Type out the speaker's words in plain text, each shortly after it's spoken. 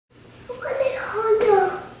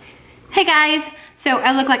guys, so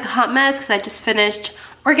I look like a hot mess because I just finished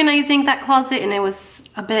organizing that closet and it was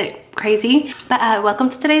a bit crazy, but welcome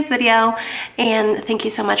to today's video and thank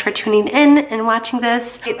you so much for tuning in and watching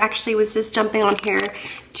this. I actually was just jumping on here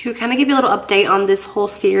to kind of give you a little update on this whole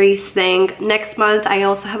series thing. Next month I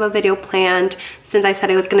also have a video planned, since I said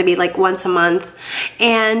it was going to be like once a month,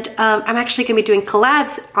 and I'm actually going to be doing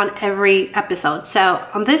collabs on every episode. So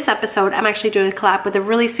on this episode I'm actually doing a collab with a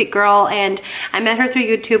really sweet girl, and I met her through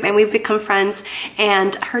YouTube and we've become friends,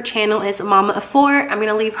 and her channel is Mama of Four. I'm going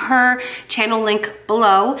to leave her channel link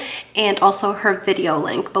below and also her video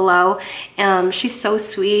link below. She's so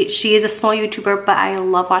sweet. She is a small YouTuber, but I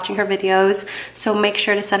love watching her videos, so make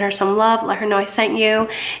sure to send her some love, let her know I sent you,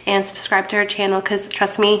 and subscribe to her channel because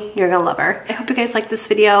trust me, you're gonna love her. I hope you guys liked this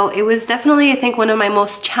video. It was definitely, I think, one of my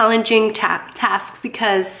most challenging tasks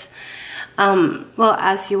because well,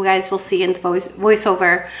 as you guys will see in the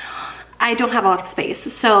voiceover, I don't have a lot of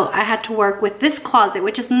space, so I had to work with this closet,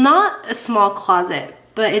 which is not a small closet,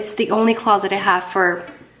 but it's the only closet I have for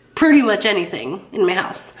pretty much anything in my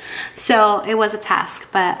house. So it was a task,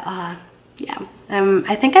 but yeah,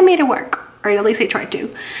 I think I made it work, or at least I tried to.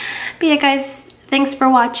 But yeah guys, thanks for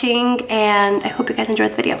watching and I hope you guys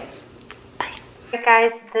enjoyed the video. Bye. Hey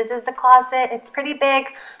guys, this is the closet. It's pretty big,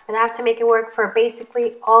 but I have to make it work for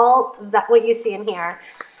basically all that what you see in here.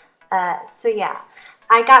 So yeah,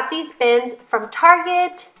 I got these bins from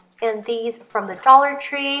Target and these from the Dollar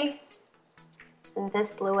Tree. And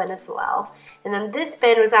this blue one as well. And then this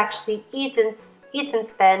bin was actually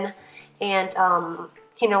Ethan's bin, and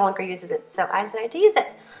he no longer uses it, so I decided to use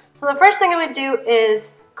it. So the first thing I would do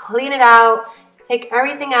is clean it out, take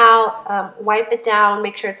everything out, wipe it down,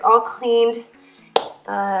 make sure it's all cleaned.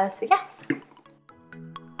 So yeah.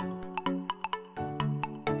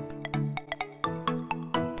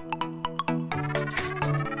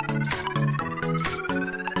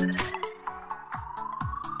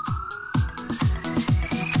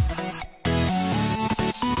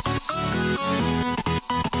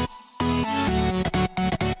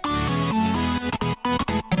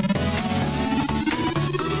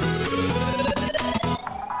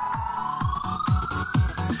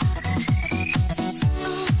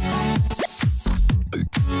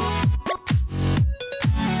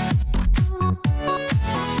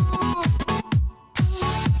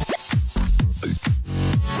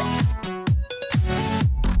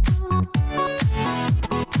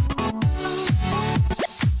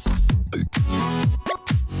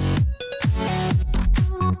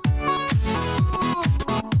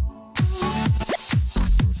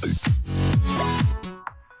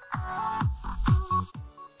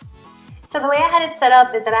 So the way I had it set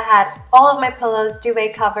up is that I had all of my pillows,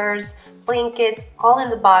 duvet covers, blankets, all in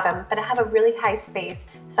the bottom, but I have a really high space.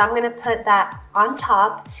 So I'm gonna put that on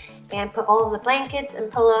top and put all of the blankets and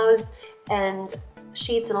pillows and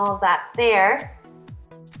sheets and all of that there.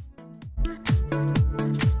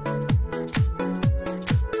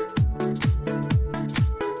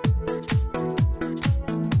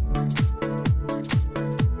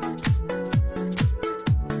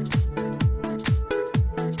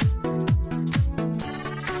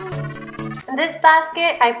 In this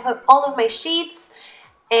basket, I put all of my sheets,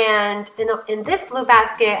 and in this blue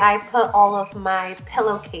basket, I put all of my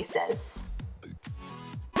pillowcases.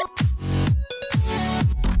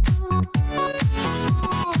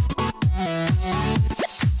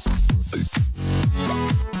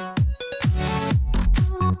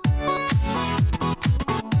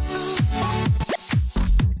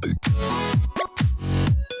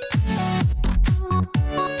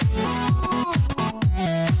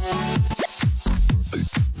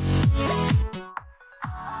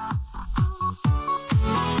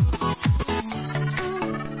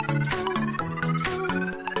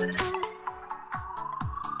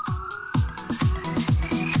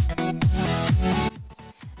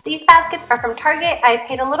 These baskets are from Target. I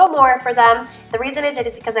paid a little more for them. The reason I did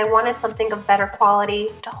is because I wanted something of better quality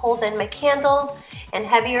to hold in my candles and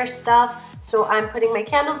heavier stuff. So I'm putting my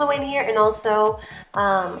candles away in here, and also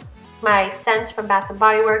my scents from Bath &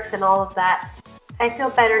 Body Works and all of that. I feel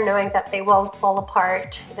better knowing that they won't fall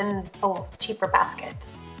apart in a cheaper basket.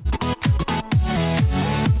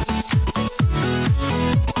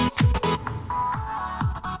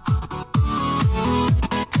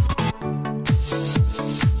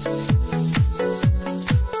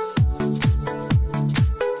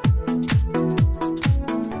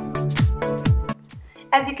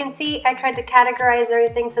 As you can see, I tried to categorize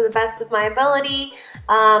everything to the best of my ability.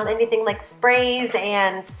 Anything like sprays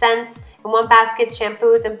and scents in one basket,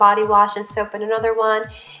 shampoos and body wash and soap in another one.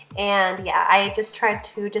 And yeah, I just tried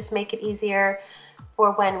to make it easier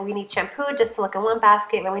for when we need shampoo, just to look in one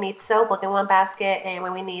basket. When we need soap, look in one basket. And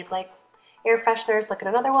when we need like air fresheners, look at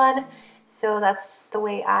another one. So that's the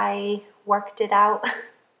way I worked it out.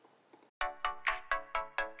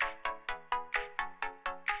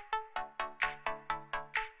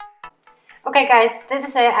 Okay guys, this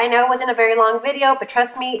is it. I know it wasn't a very long video, but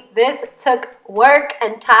trust me, this took work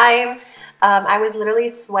and time. I was literally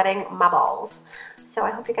sweating my balls. So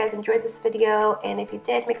I hope you guys enjoyed this video, and if you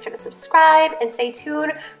did, make sure to subscribe and stay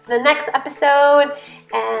tuned for the next episode,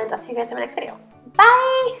 and I'll see you guys in my next video.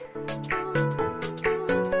 Bye!